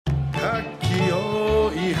はっき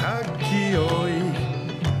よいはっきよい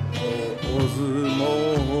大相撲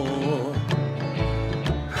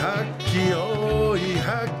はっきよい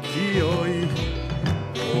はっきよい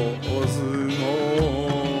大相撲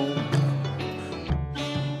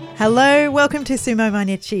Hello, welcome to Sumo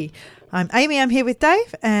Mainichi. I'm Amy, I'm here with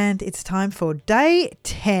Dave, and it's time for day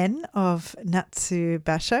 10 of Natsu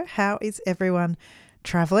basho. How is everyone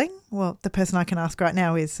travelling? Well, the person I can ask right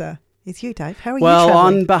now is you, Dave. How are you travelling? Well,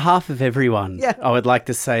 on behalf of everyone, Yeah. I would like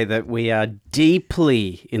to say that we are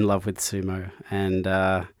deeply in love with sumo, and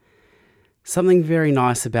something very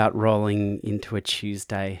nice about rolling into a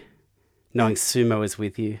Tuesday, knowing sumo is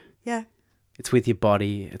with you. Yeah. It's with your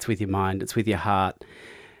body, it's with your mind, it's with your heart.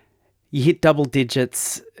 You hit double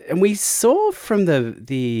digits, and we saw from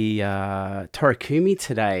the Torakumi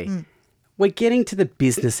today, we're getting to the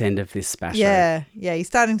business end of this basho. Yeah, you're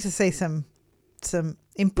starting to see some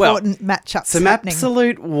important matchups Some happening.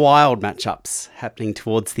 absolute wild matchups happening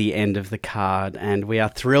towards the end of the card, and we are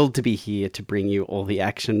thrilled to be here to bring you all the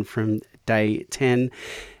action from day 10.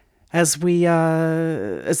 As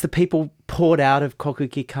the people poured out of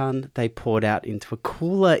Kokugikan, they poured out into a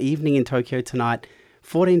cooler evening in Tokyo tonight.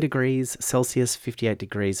 14 degrees Celsius, 58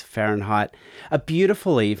 degrees Fahrenheit. A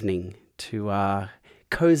beautiful evening to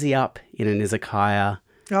cozy up in an izakaya.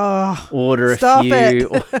 Oh, Order stop a few.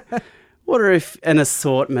 it. Order an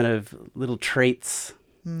assortment of little treats.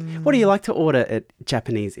 What do you like to order at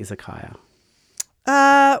Japanese izakaya?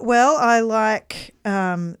 Well, I like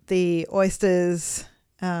the oysters.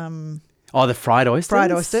 The fried oysters?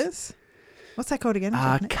 Fried oysters. What's that called again?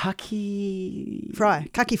 Kaki... Kaki fry.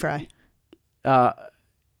 Kaki fry?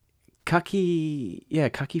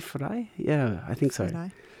 Yeah, I think so.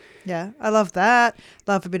 Yeah, I love that.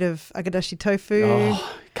 Love a bit of agadashi tofu.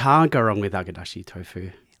 Oh, can't go wrong with agadashi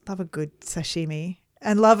tofu. Love a good sashimi.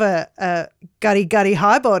 And love a gari gari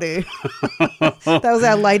haiboru. That was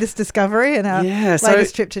our latest discovery and our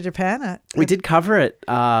latest trip to Japan. We did cover it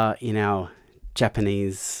in our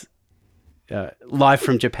Japanese live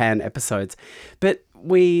from Japan episodes. But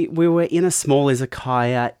we were in a small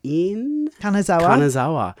izakaya in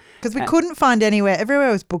Kanazawa. Because we couldn't find anywhere. Everywhere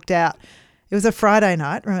was booked out. It was a Friday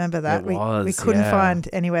night, remember that? We couldn't find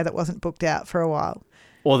anywhere that wasn't booked out for a while.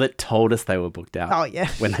 Or that told us they were booked out. Oh, yeah.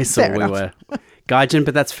 When they saw we were gaijin,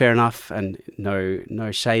 but that's fair enough, and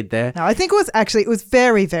no shade there. No, I think it was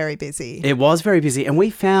very, very busy. It was very busy, and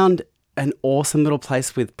we found an awesome little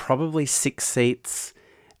place with probably 6 seats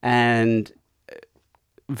and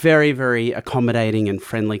very, very accommodating and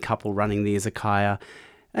friendly couple running the izakaya.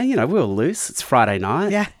 And, we were loose. It's Friday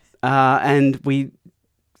night. Yeah. And we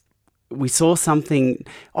saw something.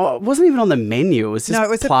 Oh, it wasn't even on the menu. It was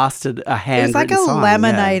just plastered a handwritten sign. It was like a sign.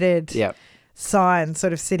 laminated Yeah. sign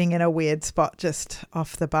sort of sitting in a weird spot just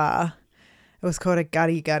off the bar. It was called a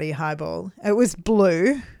gari gari highball. It was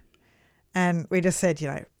blue. And we just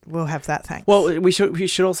said, we'll have that, thanks. Well, we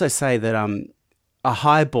should also say that a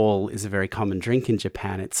highball is a very common drink in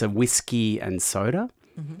Japan. It's a whiskey and soda.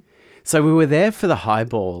 Mm-hmm. So we were there for the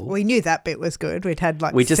highball. We knew that bit was good. We'd had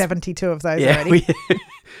 72 of those already.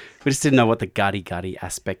 We just didn't know what the gari gari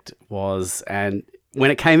aspect was. And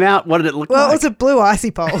when it came out, what did it look like? Well, it was a blue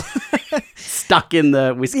icy pole. Stuck in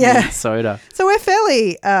the whiskey and soda. So we're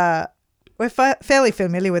fairly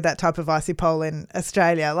familiar with that type of icy pole in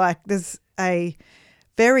Australia. Like there's a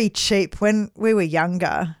very cheap, when we were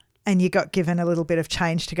younger and you got given a little bit of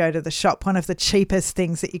change to go to the shop, one of the cheapest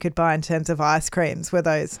things that you could buy in terms of ice creams were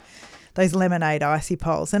those lemonade icy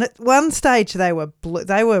poles. And at one stage they were blue,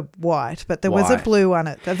 they were white, but there was a blue one,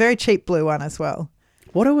 a very cheap blue one as well.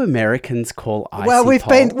 What do Americans call icy Well, we've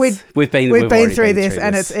poles? We've been through this,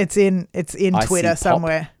 and it's in Twitter pop?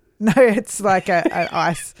 somewhere. No, it's like a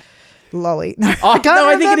ice lolly. No,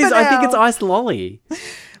 I think it is. now. I think it's ice lolly.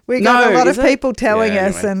 We got a lot of people telling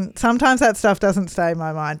us, anyway. and sometimes that stuff doesn't stay in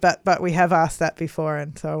my mind, but we have asked that before,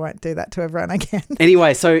 and so I won't do that to everyone again.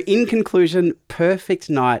 Anyway, so in conclusion, perfect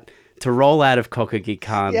night to roll out of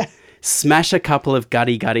Kokugikan, smash a couple of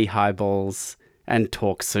gutty highballs, and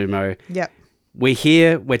talk sumo. Yep.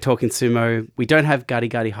 We're talking sumo. We don't have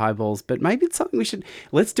gutty highballs, but maybe it's something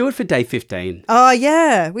let's do it for day 15. Oh,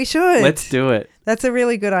 yeah, we should. Let's do it. That's a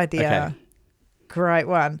really good idea. Okay. Great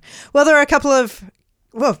one. Well, there are a couple of,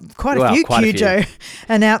 quite a few Kyujo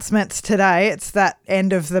announcements today. It's that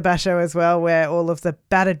end of the basho as well, where all of the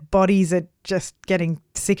battered bodies are just getting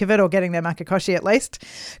sick of it, or getting their makekoshi at least.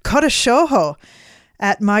 Kota Shoho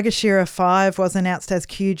at Maegashira 5 was announced as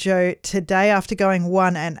Kyujo today after going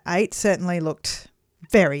 1 and 8. Certainly looked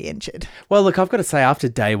very injured. Well, look, I've got to say, after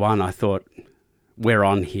day 1, I thought we're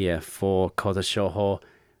on here for Kota Shoho.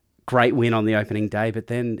 great win on the opening day, but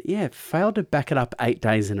then, failed to back it up 8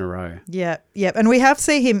 days in a row. Yeah. And we have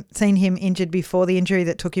seen him injured before, the injury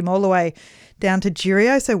that took him all the way down to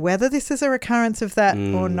Juryo. So whether this is a recurrence of that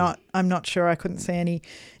or not, I'm not sure. I couldn't see any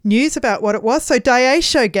news about what it was. So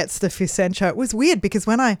Daisho gets the Fusencho. It was weird because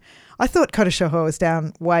when I thought Kotoshoho was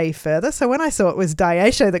down way further. So when I saw it was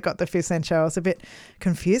Daisho that got the Fusencho, I was a bit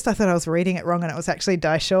confused. I thought I was reading it wrong and it was actually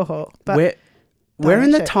Daishoho. But we're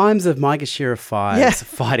in the times of Maegashira 5s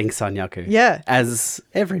fighting Sanyaku. Yeah. As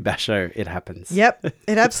every basho, it happens. Yep,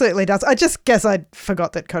 it absolutely does. I just guess I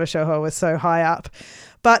forgot that Kotoshoho was so high up.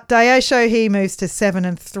 But Daisho, he moves to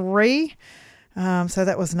 7-3. So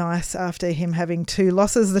that was nice after him having 2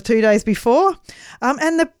 losses the 2 days before.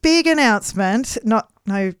 And the big announcement, no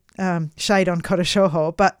shade on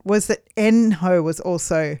Kotoshoho, but was that Enho was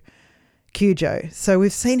also Kyujo. So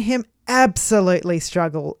we've seen him absolutely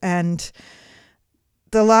struggle, and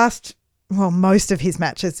most of his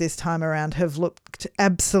matches this time around have looked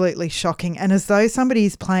absolutely shocking, and as though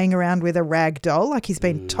somebody's playing around with a rag doll, like he's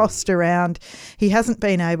been tossed around. He hasn't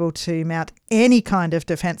been able to mount any kind of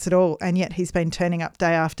defence at all, and yet he's been turning up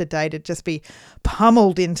day after day to just be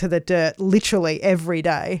pummeled into the dirt literally every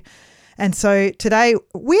day. And so today,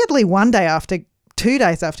 weirdly, 2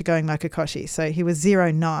 days after going Makukoshi, so he was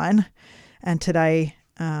 0-9, and today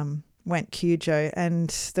went Kyujo, and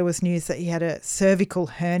there was news that he had a cervical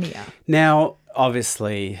hernia. Now,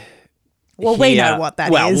 obviously... we know what that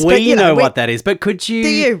is. Well, we know what that is, but could you... Do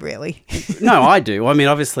you really? No, I do. I mean,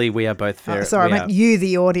 obviously, we are both fair... I meant you,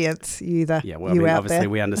 the audience, obviously, there.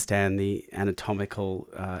 We understand the anatomical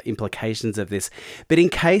implications of this. But in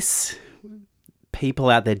case people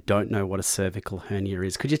out there don't know what a cervical hernia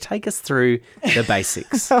is, could you take us through the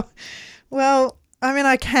basics? Well, I mean,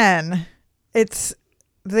 I can. It's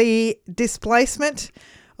the displacement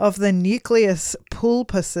of the nucleus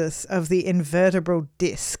pulposus of the invertebral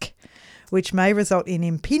disc, which may result in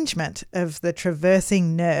impingement of the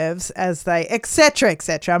traversing nerves as they, etc.,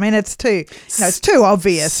 etc. I mean, it's too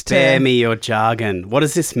obvious. Spare me your jargon. What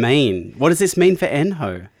does this mean? What does this mean for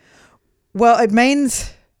Enho? Well, it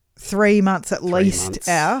means 3 months at least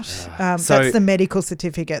out. That's the medical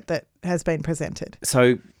certificate that has been presented.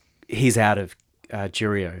 So he's out of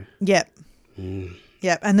Juryo. Yep.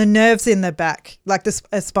 Yep, and the nerves in the back, like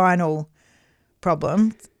a spinal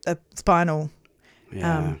problem, a spinal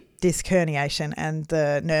disc herniation, and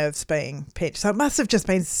the nerves being pinched. So it must have just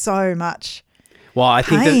been so much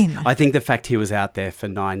pain. I think the fact he was out there for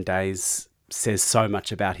 9 days says so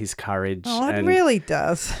much about his courage. Oh, it really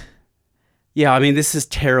does. Yeah, I mean, this is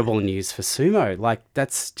terrible news for sumo. Like,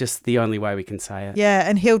 that's just the only way we can say it. Yeah,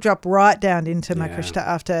 and he'll drop right down into Makushita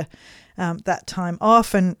after that time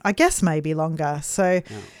off, and I guess maybe longer. So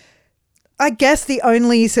I guess the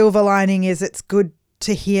only silver lining is it's good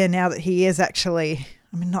to hear now that he is actually,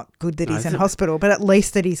 I mean, not good that he's in hospital, but at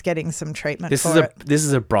least that he's getting some treatment for it. This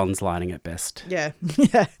is a bronze lining at best. Yeah.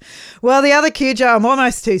 Well, the other Kyujo, I'm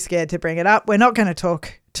almost too scared to bring it up. We're not going to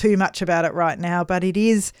talk too much about it right now, but it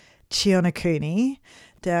is Chionokuni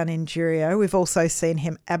down in Juryo. We've also seen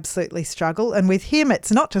him absolutely struggle, and with him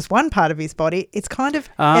it's not just one part of his body, it's kind of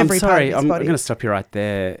every part of his body. I'm going to stop you right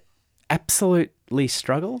there. Absolutely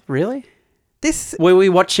struggle? Really? This Were we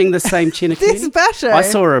watching the same Chionokuni? This basho. I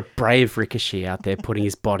saw a brave Rikishi out there putting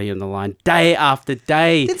his body on the line day after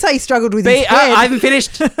day. Didn't say he struggled with his head. I haven't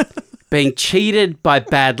finished. Being cheated by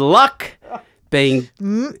bad luck, being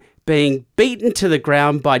beaten to the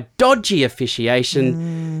ground by dodgy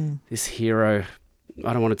officiation. This hero,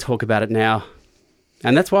 I don't want to talk about it now.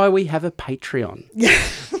 And that's why we have a Patreon.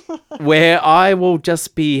 Where I will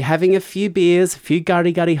just be having a few beers, a few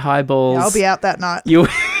gutty highballs. Yeah, I'll be out that night. You'll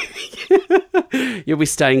be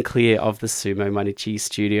staying clear of the Sumo Mainichi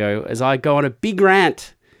studio as I go on a big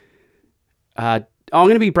rant. I'm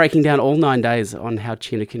going to be breaking down all 9 days on how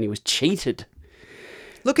Chionokuni was cheated.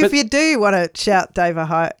 Look, if you do want to shout Dave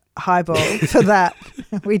a highball for that,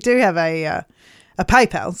 we do have a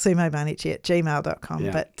PayPal, sumomainichi@gmail.com.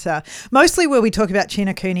 Yeah. But mostly where we talk about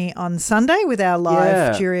Chionokuni on Sunday with our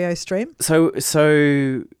live Juryo stream. So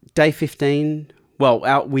day 15...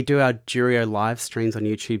 Well, we do our Juryo live streams on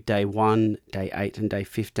YouTube day 1, day 8 and day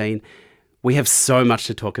 15. We have so much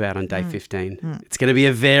to talk about on day 15. It's going to be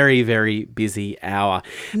a very, very busy hour.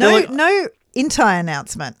 No Intai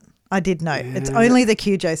announcement, I did note. It's only the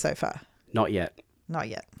Kyujo so far. Not yet.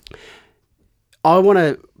 I want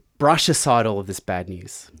to brush aside all of this bad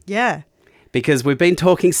news. Yeah. Because we've been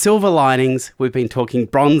talking silver linings, we've been talking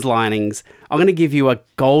bronze linings. I'm going to give you a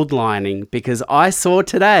gold lining because I saw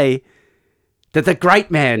today that the great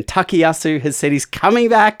man, Takayasu, has said he's coming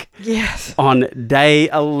back on day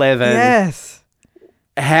 11. Yes.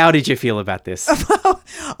 How did you feel about this? Well,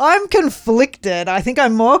 I'm conflicted. I think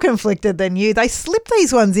I'm more conflicted than you. They slip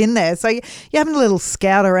these ones in there. So you're having a little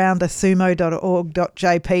scout around the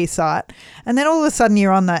sumo.org.jp site, and then all of a sudden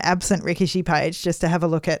you're on the absent Rikishi page just to have a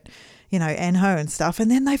look at, Enho and stuff.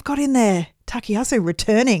 And then they've got in there Takayasu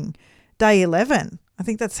returning day 11. I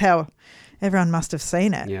think that's how everyone must have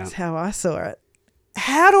seen it. Yeah. That's how I saw it.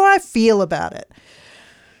 How do I feel about it?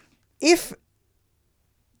 If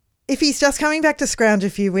he's just coming back to scrounge a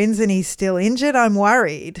few wins and he's still injured, I'm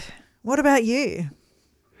worried. What about you?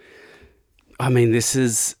 I mean,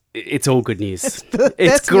 it's all good news.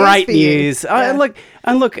 It's great news. Yeah.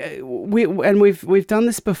 We've done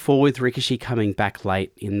this before with Rikishi coming back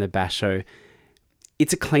late in the basho.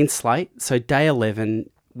 It's a clean slate. So day 11,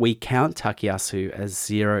 we count Takayasu as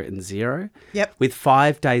 0-0. Yep. With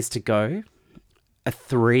 5 days to go,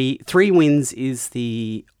 three wins is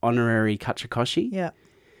the honorary Kachikoshi. Yeah.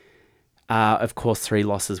 Of course, 3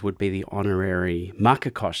 losses would be the honorary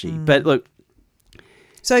Makakoshi. But look,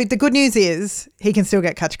 so the good news is he can still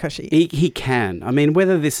get Kachikoshi. he can. I mean,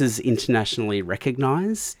 whether this is internationally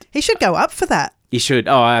recognised, He should go up for that. he should.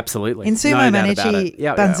 Oh, absolutely. In Sumo No doubt about Mainichi it.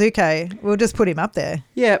 Yeah. Banzuke, we'll just put him up there.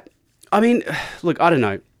 Yeah. I mean, look, I don't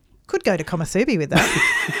know. Could go to Komusubi with that.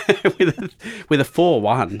 with a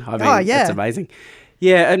 4-1. I mean, Oh, yeah. that's amazing.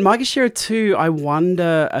 Yeah, and Maegashira 2, I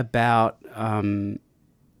wonder about...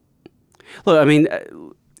 look, I mean,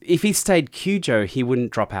 if he stayed Kyujo, he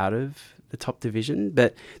wouldn't drop out of the top division,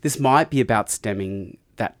 but this might be about stemming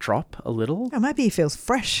that drop a little. Oh, maybe he feels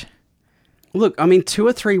fresh. Look, I mean, 2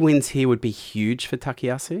 or 3 wins here would be huge for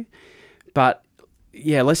Takayasu, but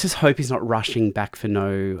yeah, let's just hope he's not rushing back for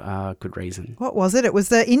no good reason. What was it? It was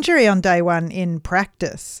the injury on day 1 in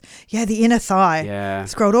practice. Yeah, the inner thigh. Yeah.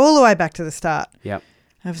 Scrolled all the way back to the start Yep.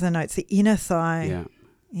 of the notes. The inner thigh Yeah.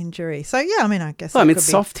 injury. So, yeah, I mean, I guess Well, I it mean, could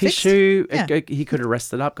be soft fixed. tissue. Yeah. He could have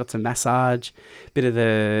rested up, got some massage, bit of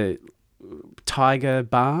the tiger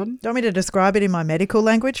balm. Do you want me to describe it in my medical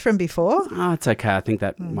language from before? Oh, it's okay. I think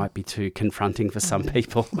that might be too confronting for some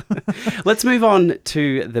people. Let's move on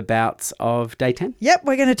to the bouts of day 10. Yep,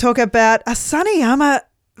 we're going to talk about Asaniyama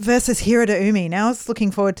versus Hiradoumi. Now, I was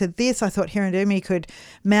looking forward to this. I thought Hiradoumi could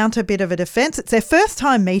mount a bit of a defence. It's their first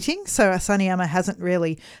time meeting, so Asaniyama hasn't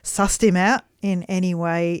really sussed him out in any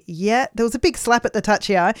way yet. There was a big slap at the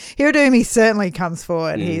Tachiai. Hiradoumi certainly comes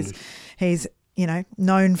forward. He's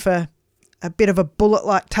known for a bit of a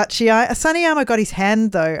bullet-like Tachiai. Asaniyama got his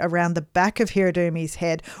hand, though, around the back of Hiradoumi's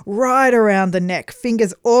head, right around the neck,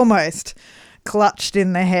 fingers almost clutched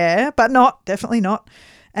in the hair, but definitely not.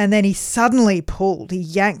 And then he suddenly pulled, he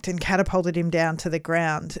yanked and catapulted him down to the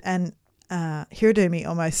ground. And Hiradoumi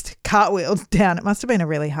almost cartwheeled down. It must have been a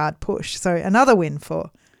really hard push. So another win for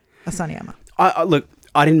Asaniyama. Look,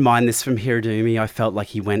 I didn't mind this from Hiradoumi. I felt like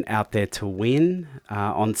he went out there to win.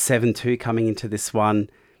 On 7-2 coming into this one,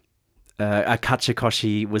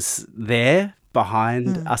 Kachikoshi was there behind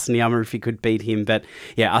Asaniyama if he could beat him. But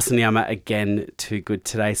yeah, Asaniyama again too good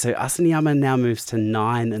today. So Asaniyama now moves to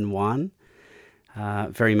 9-1.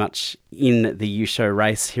 Very much in the Yusho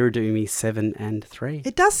race. Hiradoumi 7-3.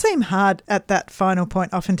 It does seem hard at that final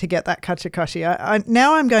point often to get that Kachikoshi.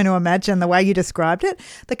 Now I'm going to imagine the way you described it,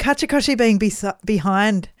 the Kachikoshi being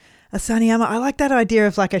behind Asaniyama. I like that idea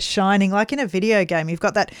of like a shining, like in a video game, you've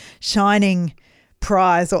got that shining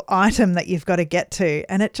prize or item that you've got to get to,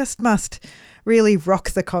 and it just must really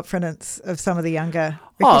rock the confidence of some of the younger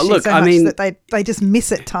Rikishi so much that they just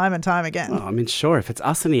miss it time and time again. I mean, sure, if it's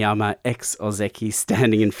Asaniyama ex Ozeki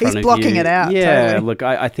standing in front of you. He's blocking it out. Yeah, totally. Look,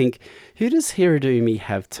 I think, who does Hiradoumi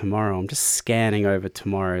have tomorrow? I'm just scanning over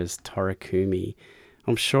tomorrow's Torakumi.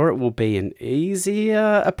 I'm sure it will be an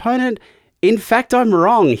easier opponent. In fact, I'm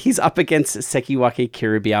wrong. He's up against Sekiwake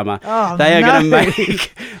Kiribiyama. Oh, they are going to no.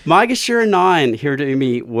 make Maegashira 9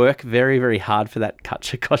 Hiradoumi work very, very hard for that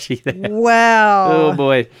Kachikoshi there. Wow. Oh,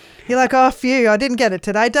 boy. You're like, oh, phew, I didn't get it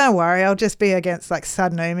today. Don't worry. I'll just be against like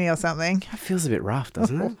Sadnumi or something. That feels a bit rough,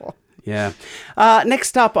 doesn't it? Yeah.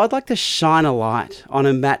 Next up, I'd like to shine a light on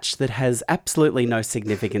a match that has absolutely no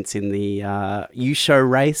significance in the Yusho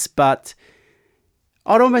race, but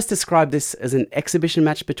I'd almost describe this as an exhibition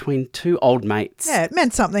match between two old mates. Yeah, it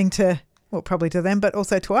meant something probably to them, but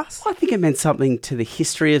also to us. I think it meant something to the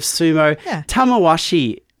history of sumo. Yeah.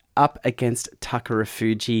 Tamawashi up against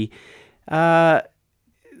Takarafuji.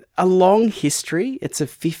 A long history. It's a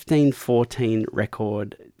 15-14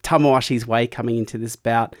 record. Tamawashi's way coming into this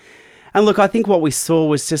bout. And look, I think what we saw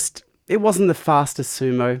was just, it wasn't the fastest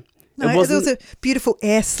sumo. No, there was a beautiful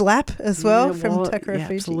air slap as well from Takarafuji.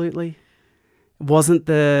 Yeah, absolutely. It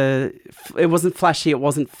wasn't flashy, it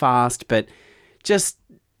wasn't fast, but just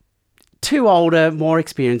two older, more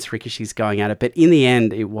experienced rikishis going at it. But in the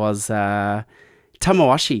end, it was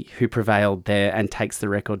Tamawashi who prevailed there and takes the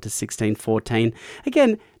record to 16-14.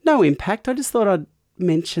 Again, no impact. I just thought I'd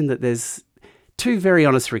mention that there's two very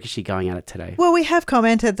honest rikishi going at it today. Well, we have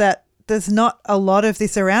commented that there's not a lot of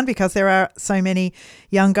this around because there are so many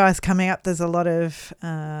young guys coming up. There's a lot of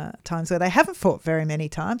times where they haven't fought very many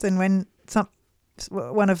times, and when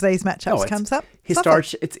one of these matchups comes up,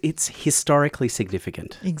 it's historically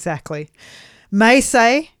significant. Exactly.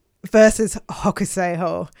 Meisei versus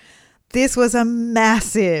Hokuseiho. This was a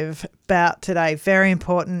massive bout today. Very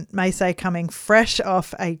important. Meisei coming fresh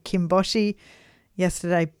off a kimboshi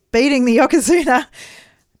yesterday, beating the Yokozuna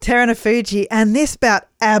Terunofuji, and this bout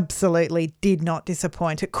absolutely did not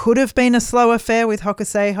disappoint. It could have been a slow affair with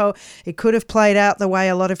Hokuseiho. It could have played out the way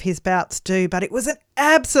a lot of his bouts do, but it was an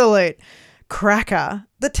absolute cracker.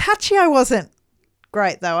 The Tachiai wasn't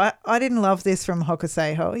great, though. I didn't love this from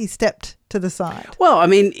Hokuseiho. He stepped to the side. Well, I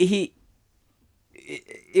mean, it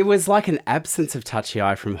was like an absence of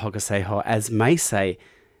Tachiai from Hokuseiho as Meisei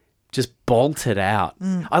just bolted out.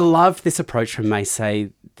 I love this approach from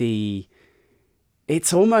Meisei.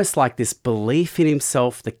 It's almost like this belief in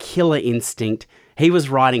himself, the killer instinct. He was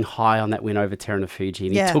riding high on that win over Terunofuji,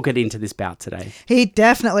 and he took it into this bout today. He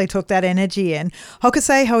definitely took that energy in.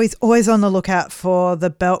 Hokuseiho is always on the lookout for the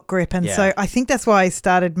belt grip, and so I think that's why he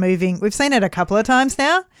started moving. We've seen it a couple of times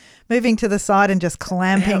now, moving to the side and just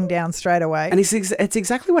clamping down straight away. And it's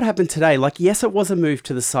exactly what happened today. Like, yes, it was a move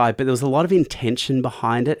to the side, but there was a lot of intention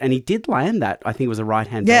behind it, and he did land that. I think it was a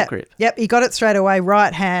right-hand belt grip. Yep, he got it straight away,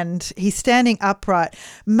 right hand. He's standing upright.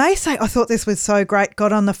 Meisei, I thought this was so great,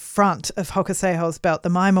 got on the front of Hokuseiho's belt, the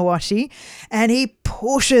Maimawashi, and he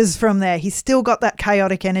pushes from there. He's still got that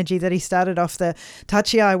chaotic energy that he started off the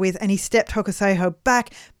Tachiai with, and he stepped Hokuseiho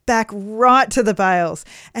back right to the bales,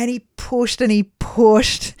 and he pushed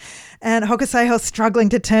and Hokuseiho struggling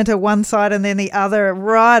to turn to one side and then the other,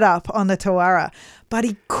 right up on the Tawara, but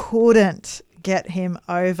he couldn't get him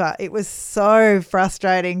over. It was so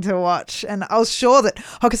frustrating to watch, and I was sure that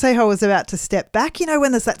Hokuseiho was about to step back,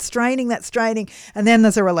 when there's that straining, and then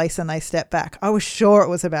there's a release and they step back. I was sure it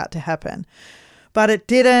was about to happen, but it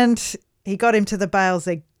didn't. He got him to the bales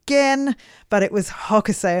again, but it was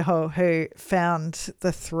Hokuseiho who found the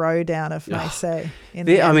throwdown of Meisei.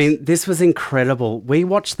 I mean, this was incredible. We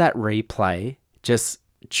watched that replay, just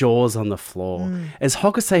jaws on the floor, as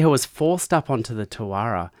Hokuseiho was forced up onto the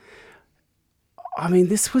Tawara. I mean,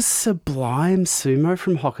 this was sublime sumo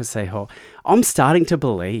from Hokuseiho. I'm starting to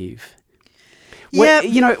believe. Yeah,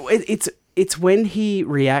 it's when he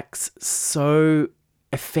reacts so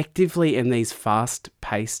effectively in these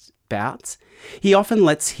fast-paced bouts. He often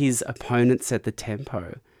lets his opponent set the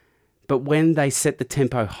tempo, but when they set the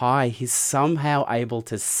tempo high, he's somehow able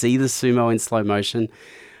to see the sumo in slow motion.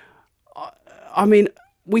 I mean,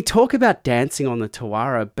 we talk about dancing on the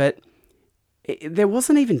Tawara, but there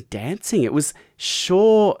wasn't even dancing. It was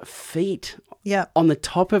sure feet on the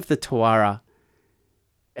top of the Tawara.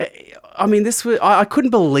 I mean, I couldn't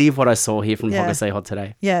believe what I saw here from Hokuseiho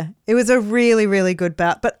today. Yeah, it was a really, really good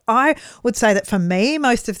bout. But I would say that for me,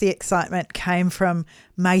 most of the excitement came from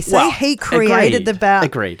Meisei. Well, he created the bout.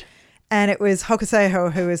 Agreed. And it was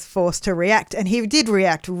Hokuseiho who was forced to react. And he did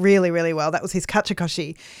react really, really well. That was his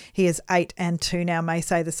Kachikoshi. He is 8-2 now.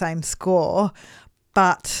 Meisei the same score.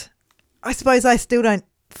 But I suppose I still don't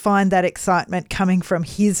find that excitement coming from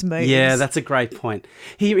his moves. Yeah, that's a great point.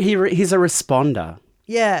 He's a responder.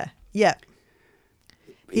 Yeah.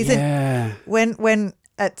 When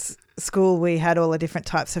at school we had all the different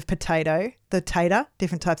types of potato,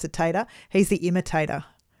 different types of tater. He's the imitator.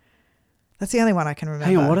 That's the only one I can remember.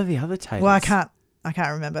 Hang on, what are the other taters? Well, I can't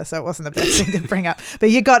remember, so it wasn't the best thing to bring up. But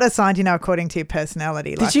you got assigned, according to your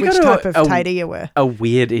personality, like which type of tater you were. A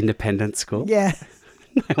weird independent school? Yeah.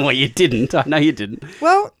 Well, you didn't. I know you didn't.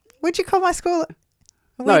 Well, would you call my school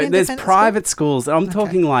No, there's private schools. I'm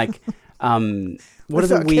talking like... what are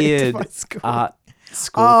the weird art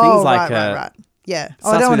school things like? Right. Yeah.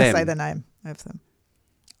 I don't want to say the name of them.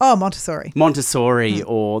 Oh, Montessori.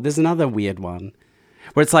 Or there's another weird one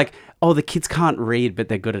where it's like, the kids can't read, but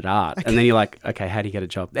they're good at art. Okay. And then you're like, okay, how do you get a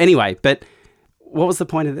job? Anyway, but what was the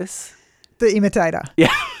point of this? The imitator.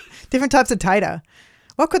 Yeah. Different types of tater.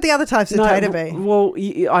 What could the other types of tater be? Well,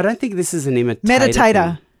 I don't think this is an imitator.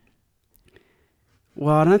 Meditator.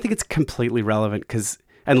 Well, I don't think it's completely relevant because...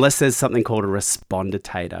 Unless there's something called a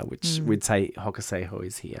responder-tater, which we'd say Hokuseiho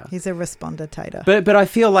is here. He's a responder-tater. But I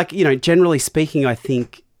feel like, generally speaking, I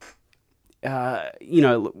think,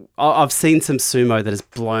 I've seen some sumo that has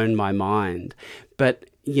blown my mind. But,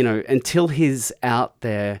 until he's out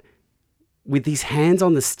there with his hands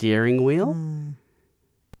on the steering wheel,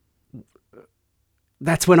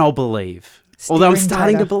 that's when I'll believe. Although I'm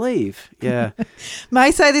starting tighter. to believe. Yeah.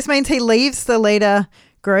 May say this means he leaves the leader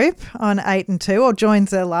group on 8 and 2 or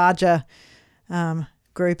joins a larger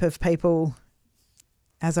group of people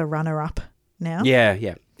as a runner-up now. Yeah,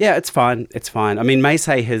 it's fine. It's fine. I mean,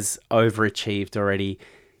 Meisei has overachieved already.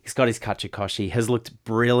 He's got his Kachikoshi, has looked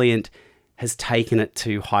brilliant, has taken it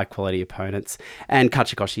to high-quality opponents. And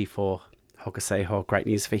Kachikoshi for Hokuseiho, great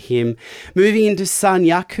news for him. Moving into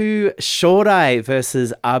Sanyaku, Shodai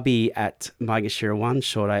versus Abi at Maegashira 1.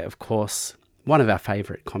 Shodai, of course, one of our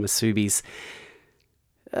favourite Komasubis.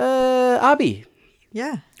 Abi.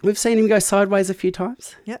 Yeah. We've seen him go sideways a few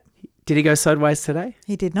times. Yep. Did he go sideways today?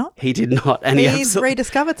 He did not. He did not. And He's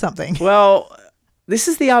rediscovered something. Well, this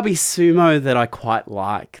is the Abi sumo that I quite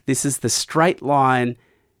like. This is the straight line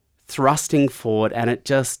thrusting forward, and it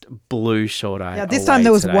just blew Shodai. Yeah, this time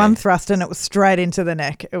there was one thrust and it was straight into the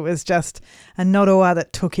neck. It was just a Nodowa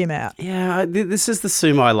that took him out. Yeah, this is the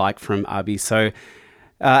sumo I like from Abi. So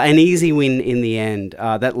an easy win in the end.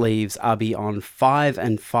 That leaves Abi on 5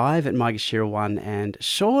 and 5 at Maegashira 1, and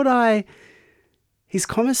Shodai, his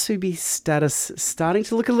Komusubi status starting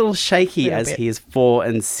to look a little shaky as he is 4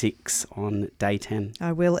 and 6 on day 10.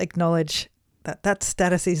 I will acknowledge that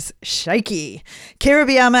status is shaky.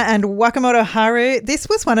 Kiribayama and Wakamoto Haru. This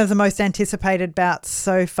was one of the most anticipated bouts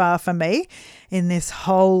so far for me in this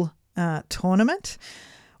whole tournament.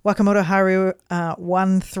 Wakamoto Haru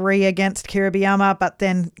won 3 against Kiribayama, but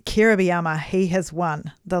then Kiribayama, he has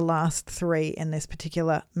won the last 3 in this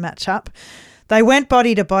particular matchup. They went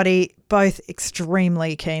body to body, both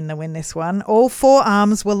extremely keen to win this one. All 4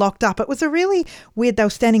 arms were locked up. It was a really weird, they were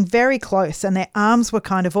standing very close and their arms were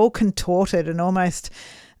kind of all contorted and almost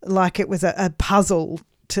like it was a puzzle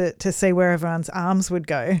to see where everyone's arms would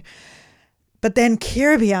go. But then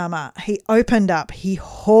Kiribayama, he opened up, he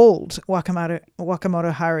hauled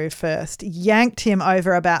Wakamoto Haru first, yanked him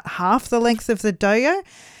over about half the length of the doyo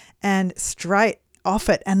and straight off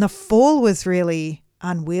it. And the fall was really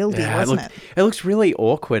unwieldy, wasn't it? It looks really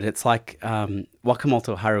awkward. It's like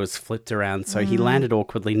Wakamoto Haru was flipped around, so he landed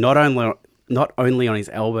awkwardly, not only on his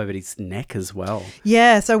elbow, but his neck as well.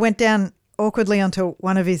 Yeah, so went down awkwardly onto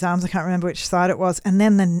one of his arms. I can't remember which side it was. And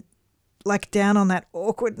then down on that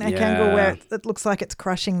awkward neck angle where it looks like it's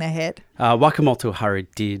crushing the head. Wakamoto Haru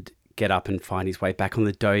did get up and find his way back on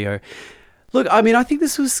the doyo. Look, I mean, I think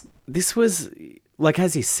this was like,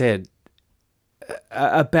 as you said,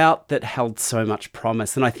 a bout that held so much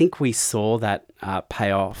promise, and I think we saw that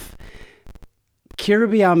pay off.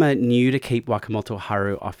 Kiribayama knew to keep Wakamoto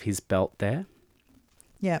Haru off his belt there.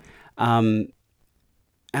 Yeah. And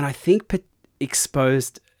I think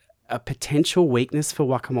exposed a potential weakness for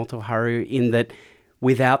Wakamoto Haru in that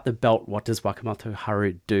without the belt, what does Wakamoto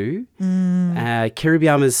Haru do?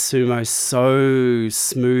 Kiribayama's sumo so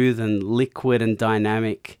smooth and liquid and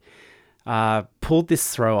dynamic. Pulled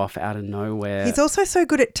this throw off out of nowhere. He's also so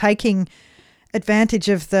good at taking advantage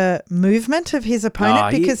of the movement of his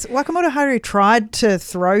opponent because Wakamoto Haru tried to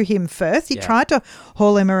throw him first. He tried to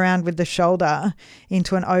haul him around with the shoulder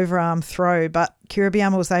into an overarm throw, but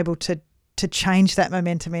Kiribayama was able to change that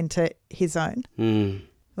momentum into his own. It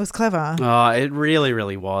was clever. Oh, it really,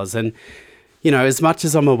 really was. And, you know, as much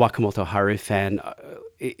as I'm a Wakamoto Haru fan,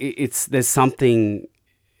 there's something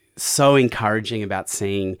so encouraging about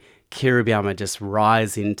seeing Kiribayama just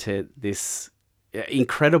rise into this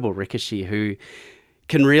incredible Rikishi who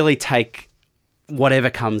can really take whatever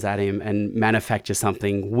comes at him and manufacture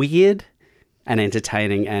something weird and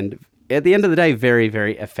entertaining and at the end of the day, very,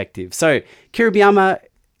 very effective. So Kiribayama,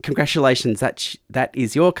 congratulations. That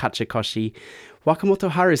is your Kachikoshi. Wakamoto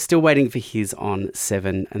Haru is still waiting for his on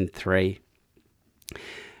 7 and 3.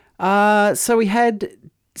 So we had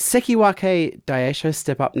Sekiwake Daisho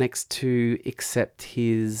step up next to accept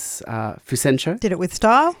his Fusensho. Did it with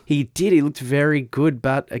style. He did. He looked very good,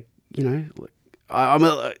 but you know,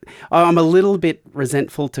 I'm a little bit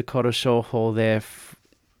resentful to Korosho Hall there.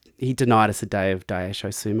 He denied us a day of Daisho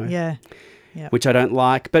sumo. Yeah. Which I don't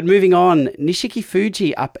like. But moving on, Nishiki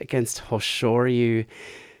Fuji up against Hoshoryu.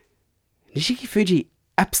 Nishiki Fuji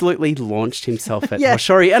absolutely launched himself at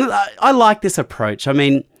Hoshoryu, and I like this approach. I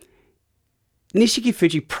mean, Nishiki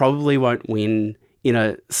Fuji probably won't win in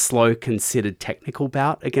a slow, considered technical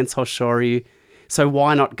bout against Hoshoryu. So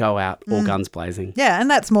why not go out all guns blazing? Yeah, and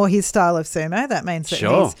that's more his style of sumo. That means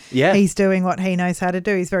that he's doing what he knows how to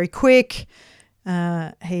do. He's very quick.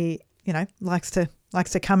 He, likes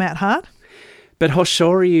to come out hard. But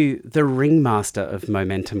Hoshoryu, the ringmaster of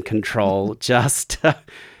momentum control, just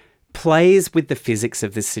plays with the physics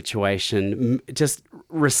of this situation, just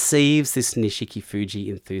receives this Nishiki Fuji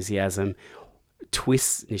enthusiasm,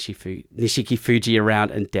 twists Nishiki Fuji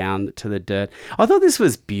around and down to the dirt. I thought this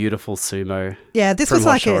was beautiful sumo. Yeah, this was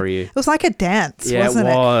like a dance, wasn't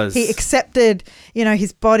it? It was. He accepted,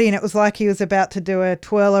 his body, and it was like he was about to do a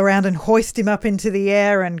twirl around and hoist him up into the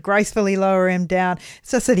air and gracefully lower him down.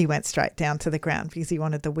 It's just that he went straight down to the ground because he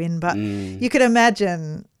wanted the win. But you could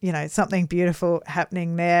imagine, something beautiful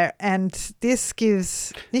happening there. And this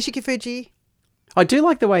gives Nishiki Fuji... I do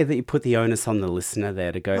like the way that you put the onus on the listener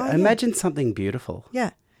there to go, imagine something beautiful. Yeah.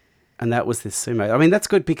 And that was this sumo. I mean, that's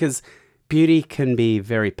good because beauty can be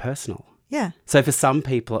very personal. Yeah. So for some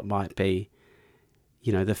people, it might be,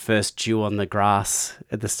 the first dew on the grass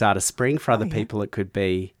at the start of spring. For other people, it could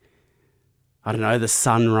be, I don't know, the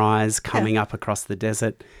sunrise coming up across the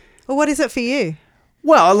desert. Well, what is it for you?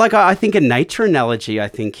 Well, I think a nature analogy,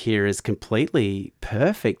 here is completely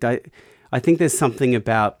perfect. I think there's something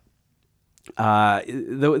about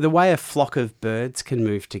the way a flock of birds can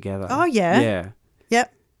move together. Oh, yeah. Yeah.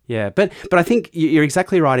 Yep. Yeah. But I think you're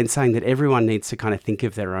exactly right in saying that everyone needs to kind of think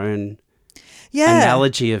of their own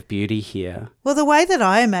analogy of beauty here. Well, the way that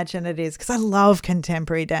I imagine it is, because I love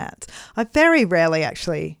contemporary dance, I very rarely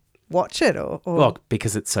actually watch it or... Well,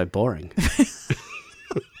 because it's so boring.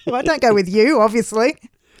 Well, I don't go with you, obviously.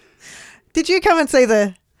 Did you come and see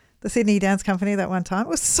the Sydney Dance Company that one time? It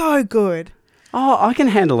was so good. Oh, I can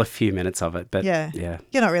handle a few minutes of it, but yeah.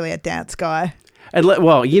 You're not really a dance guy.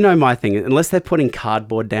 Well, my thing, unless they're putting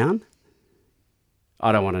cardboard down,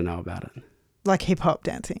 I don't want to know about it. Like hip-hop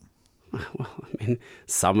dancing? Well,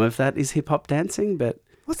 some of that is hip-hop dancing, but...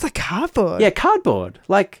 What's the cardboard? Yeah, cardboard.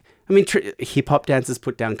 Hip-hop dancers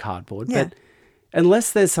put down cardboard, but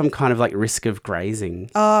unless there's some kind of risk of grazing...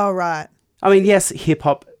 Oh, right. Yes,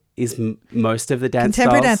 hip-hop is most of the dance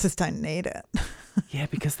Contemporary styles. dancers don't need it. Yeah,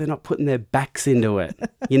 because they're not putting their backs into it.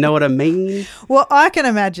 You know what I mean? Well, I can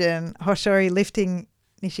imagine Hoshori lifting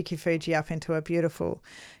Nishiki Fuji up into a beautiful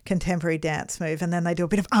contemporary dance move, and then they do a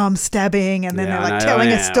bit of arm stabbing, and then they're telling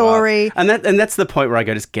a story. Well, and that's the point where I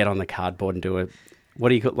go, just get on the cardboard and do a, what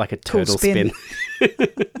do you call, a turtle spin.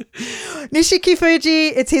 Nishiki Fuji,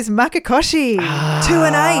 it's his Makakoshi, 2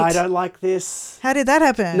 and 8. I don't like this. How did that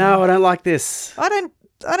happen? No, I don't like this. I don't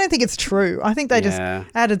think it's true. I think they just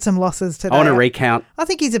added some losses today. I want to recount. I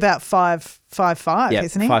think he's about 5'5",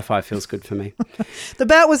 isn't he? 5'5" feels good for me. The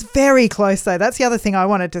bout was very close, though. That's the other thing I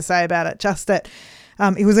wanted to say about it. Just that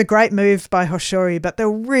it was a great move by Hoshori, but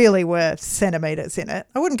there really were centimetres in it.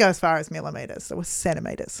 I wouldn't go as far as millimetres. There were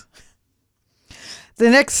centimetres.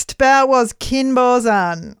 The next bout was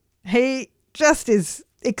Kinbozan. He just is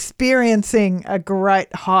experiencing a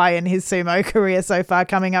great high in his sumo career so far,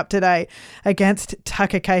 coming up today against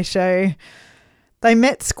Takakeisho. They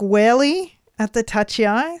met squarely at the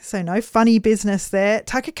tachiai, so no funny business there.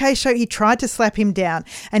 Takakeisho, he tried to slap him down,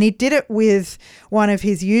 and he did it with one of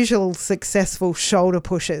his usual successful shoulder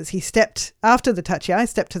pushes. He stepped, after the tachiai,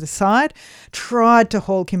 stepped to the side, tried to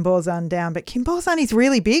haul Kinbozan down, but Kinbozan is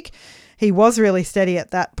really big. He was really steady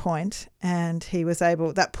at that point, and he was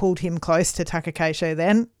able, that pulled him close to Takakeisho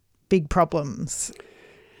then. Big problems.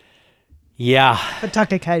 Yeah. For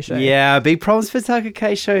Takakeisho. Yeah, big problems for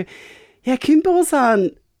Takakeisho. Yeah,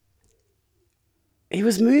 Kinbozan, he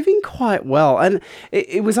was moving quite well. And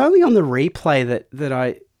it was only on the replay that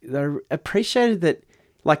I appreciated that,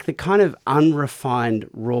 the kind of unrefined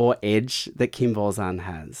raw edge that Kinbozan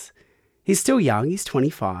has. He's still young. He's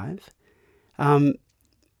 25.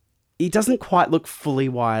 He doesn't quite look fully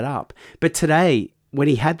wired up. But today, when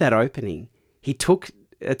he had that opening, he took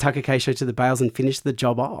Takakeisho to the bales and finished the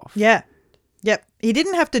job off. Yeah. Yep. He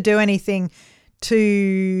didn't have to do anything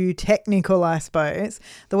too technical, I suppose.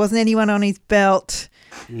 There wasn't anyone on his belt.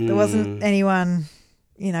 There wasn't anyone,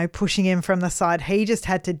 pushing him from the side. He just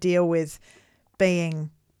had to deal with being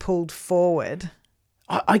pulled forward.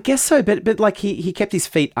 I guess so, but he kept his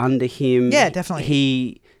feet under him. Yeah,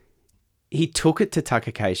 definitely. He took it to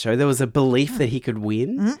Takakeisho. There was a belief that he could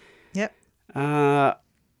win. Mm-hmm. Yep.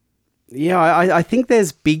 I think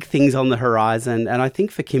there's big things on the horizon, and I think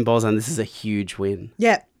for Kinbozan, this is a huge win.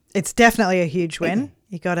 Yeah, it's definitely a huge win.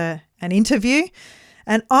 You got an interview,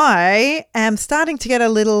 and I am starting to get a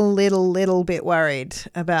little bit worried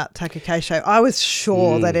about Takakeisho. I was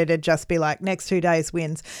sure that it'd just be next 2 days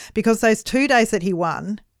wins, because those 2 days that he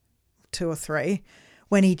won, 2 or 3,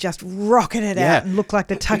 when he just rocketed out and looked like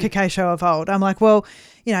the Takakeisho of old. I'm like, well,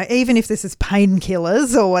 even if this is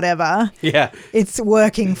painkillers or whatever, it's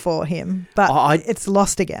working for him, but it's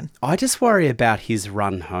lost again. I just worry about his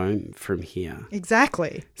run home from here.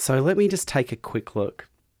 Exactly. So let me just take a quick look.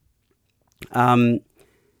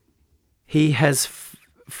 He has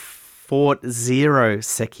fought 0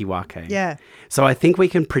 Sekiwake. Yeah. So I think we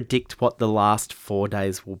can predict what the last 4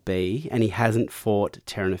 days will be, and he hasn't fought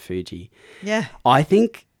Terunofuji. Yeah. I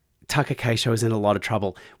think Taka Keisho is in a lot of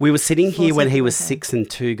trouble. We were sitting here when he was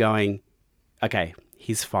 6-2 going, okay,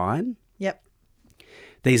 he's fine. Yep.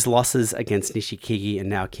 These losses against Nishikigi and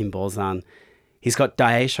now Kimbozan. He's got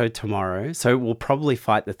Daisho tomorrow, so we'll probably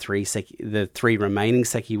fight the three remaining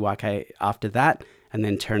Sekiwake after that, and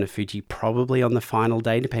then Terunofuji probably on the final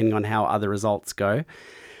day, depending on how other results go.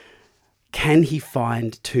 Can he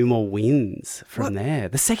find 2 more wins from there?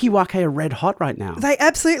 The Sekiwake are red hot right now. They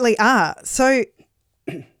absolutely are. So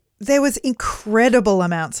there was incredible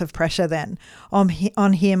amounts of pressure then on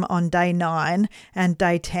him on day 9 and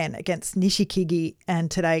day 10 against Nishikigi and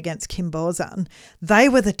today against Kimbozan. They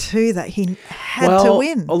were the 2 that he had to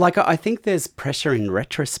win. Like, I think there's pressure in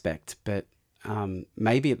retrospect, but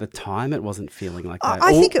maybe at the time it wasn't feeling like that.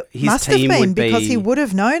 I think it must have been because he would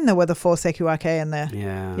have known there were the 4 Sekiwake and the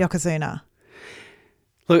Yokozuna.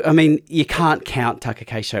 Look, I mean, you can't count Taka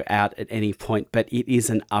Keisho out at any point, but it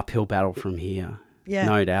is an uphill battle from here. Yeah.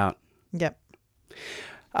 No doubt. Yep.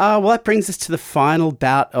 Well, that brings us to the final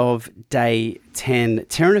bout of day 10.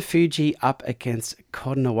 Terunofuji up against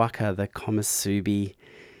Kotonowaka, the Komusubi.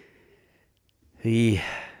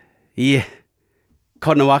 Yeah.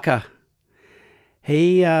 Kotonowaka.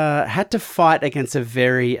 He had to fight against a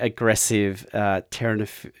very aggressive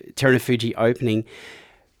Terunofuji opening.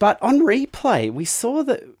 But on replay, we saw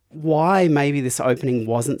that why maybe this opening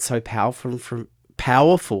wasn't so powerful from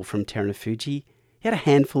Terunofuji. He had a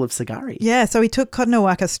handful of Sagari. Yeah, so he took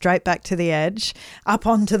Kotonowaka straight back to the edge, up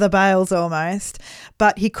onto the bales almost,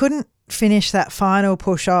 but he couldn't finish that final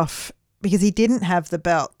push off because he didn't have the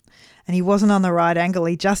belt and he wasn't on the right angle.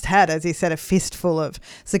 He just had, as he said, a fistful of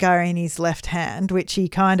Sagari in his left hand, which he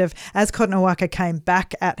kind of, as Kotonowaka came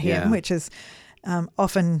back at him, which is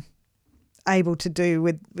often able to do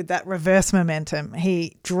with that reverse momentum,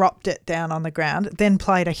 he dropped it down on the ground, then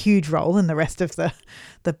played a huge role in the rest of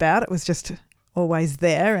the bout. It was just always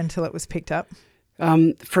there until it was picked up.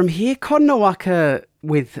 From here, Kotonowaka,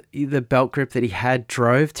 with the belt grip that he had,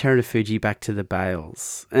 drove Terunofuji back to the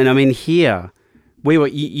bales. And I mean, here,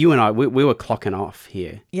 you and I were clocking off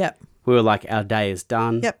here. Yep. We were like, our day is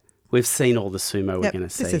done. Yep. We've seen all the sumo we're going to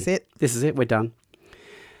see. This is it. We're done.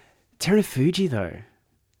 Terunofuji, though,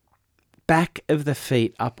 back of the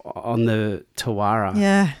feet up on the Tawara.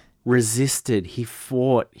 Yeah. Resisted. He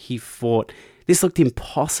fought. This looked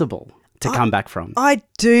impossible to come back from. I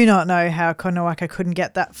do not know how Kotonowaka couldn't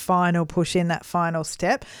get that final push in, that final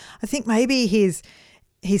step. I think maybe his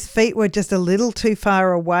feet were just a little too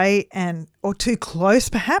far away or too close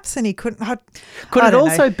perhaps, and he couldn't. Could it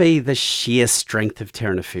also be the sheer strength of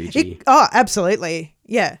Terunofuji? Absolutely.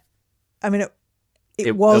 Yeah. I mean,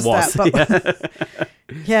 it was that.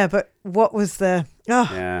 But yeah, but what was the...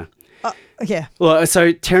 Oh, yeah. Well,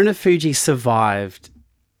 so Terunofuji survived,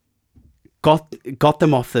 got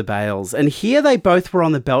them off the bales, and here they both were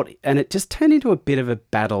on the belt, and it just turned into a bit of a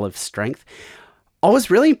battle of strength. I was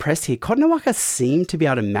really impressed here. Kotonowaka seemed to be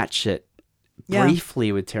able to match it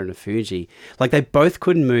briefly with Terunofuji. Like, they both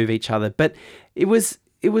couldn't move each other, but it was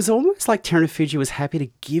almost like Terunofuji was happy to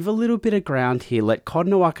give a little bit of ground here, let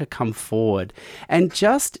Kotonowaka come forward, and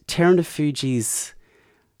just Terunofuji's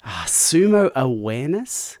sumo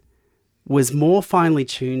awareness was more finely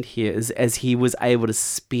tuned here as he was able to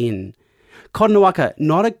spin. Kotonowaka,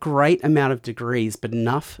 not a great amount of degrees, but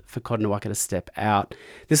enough for Kotonowaka to step out.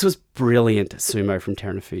 This was brilliant sumo from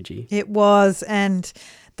Terunofuji. It was, and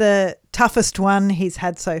the toughest one he's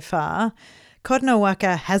had so far.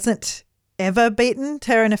 Kotonowaka hasn't ever beaten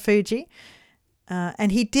Terunofuji,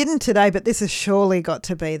 and he didn't today, but this has surely got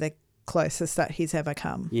to be the closest that he's ever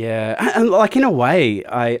come. Yeah, and like in a way,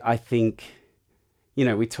 I think, you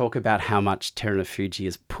know, we talk about how much Terunofuji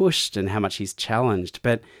is pushed and how much he's challenged,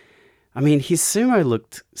 but I mean, his sumo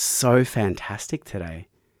looked so fantastic today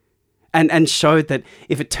and showed that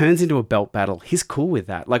if it turns into a belt battle, he's cool with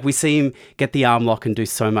that. Like, we see him get the arm lock and do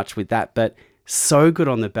so much with that, but so good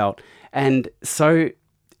on the belt and so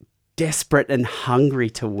desperate and hungry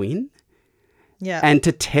to win. Yeah. And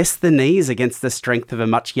to test the knees against the strength of a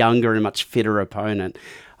much younger and much fitter opponent.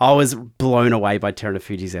 I was blown away by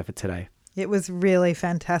Terunofuji's effort today. It was really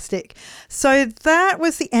fantastic. So that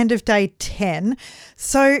was the end of day 10.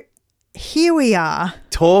 So here we are.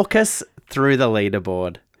 Talk us through the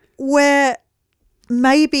leaderboard. Where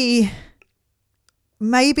maybe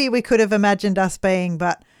we could have imagined us being,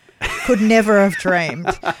 but could never have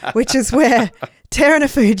dreamed, which is where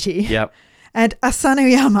Terunofuji and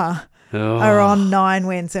Asanuyama are on 9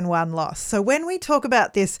 wins and 1 loss. So when we talk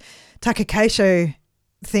about this Taka Keisho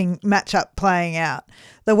thing matchup playing out,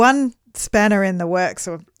 the one spanner in the works,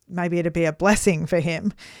 or maybe it'd be a blessing for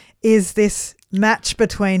him, is this match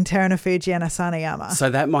between Terunofuji and Asaneyama. So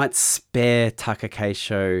that might spare Taka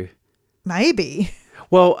Keisho. Maybe.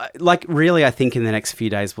 Well, like really, I think in the next few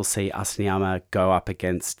days we'll see Asaneyama go up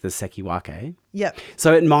against the Sekiwake. Yep.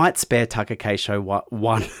 So it might spare Taka Keisho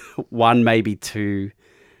one, maybe two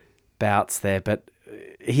bouts there, but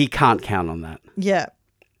he can't count on that. Yeah.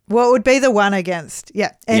 Well, it would be the one against.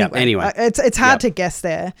 Yeah. Anyway. It's hard to guess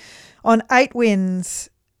there. On 8 wins,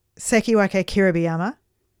 Sekiwake Kiribiyama.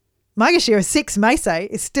 Maegashira 6, Meisei,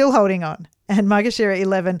 is still holding on. And Maegashira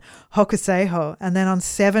 11, Hokuseiho. And then on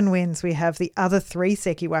 7 wins, we have the other 3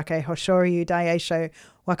 Sekiwake, Hoshoryu, Daieisho,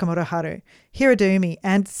 Wakamoto Haru, Hirodumi,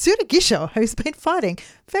 and Tsurugisho, who's been fighting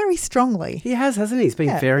very strongly. He has, hasn't he? He's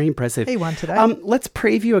been very impressive. He won today. Let's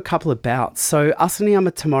preview a couple of bouts. So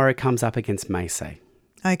Asaneyama tomorrow comes up against Meisei.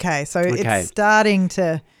 Okay, so it's starting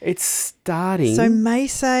to... It's starting. So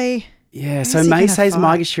Meisei... Yeah, so Meisei's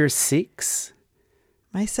Maegashira 6.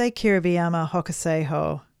 Meisei, Kiribiyama,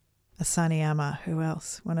 Hokuseiho, Asaneyama. Who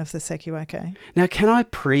else? One of the Sekiwake. Now, can I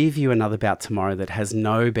preview another bout tomorrow that has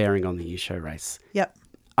no bearing on the Yusho race? Yep.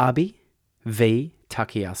 Abi v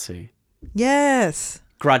Takeyasu. Yes.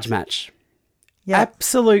 Grudge match. Yep.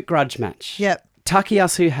 Absolute grudge match. Yep.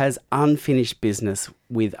 Takeyasu has unfinished business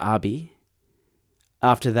with Abi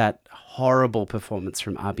after that horrible performance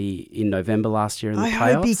from Abi in November last year in the playoffs.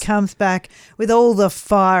 I hope he comes back with all the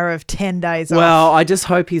fire of 10 days off. Well, I just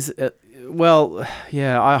hope he's...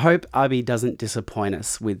 I hope Abi doesn't disappoint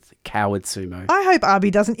us with coward sumo. I hope Abi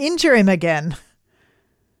doesn't injure him again.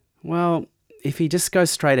 Well, if he just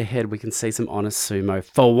goes straight ahead, we can see some honest sumo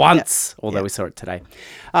for once, although we saw it today.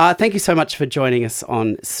 Thank you so much for joining us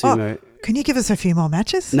on Sumo. Oh, can you give us a few more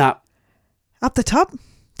matches? No. Up the top?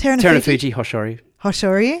 Terunofuji, Hoshoryu.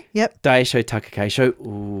 Hoshoryu, yep. Daieisho, Taka Keisho.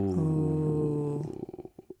 Ooh.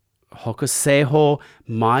 Hokuseiho,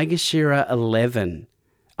 Maegashira 11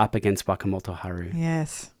 up against Wakamoto Haru.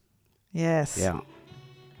 Yes.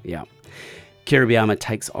 Yeah. Kiribiyama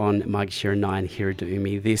takes on Maegashira 9,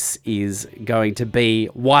 Hirodumi. This is going to be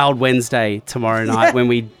Wild Wednesday tomorrow night when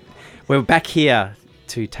we're back here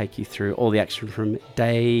to take you through all the action from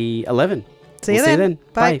day 11. See you then.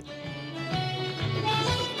 Bye.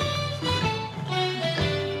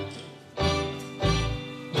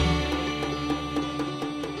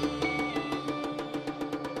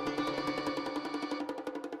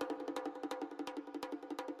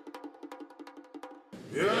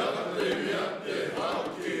 Yeah.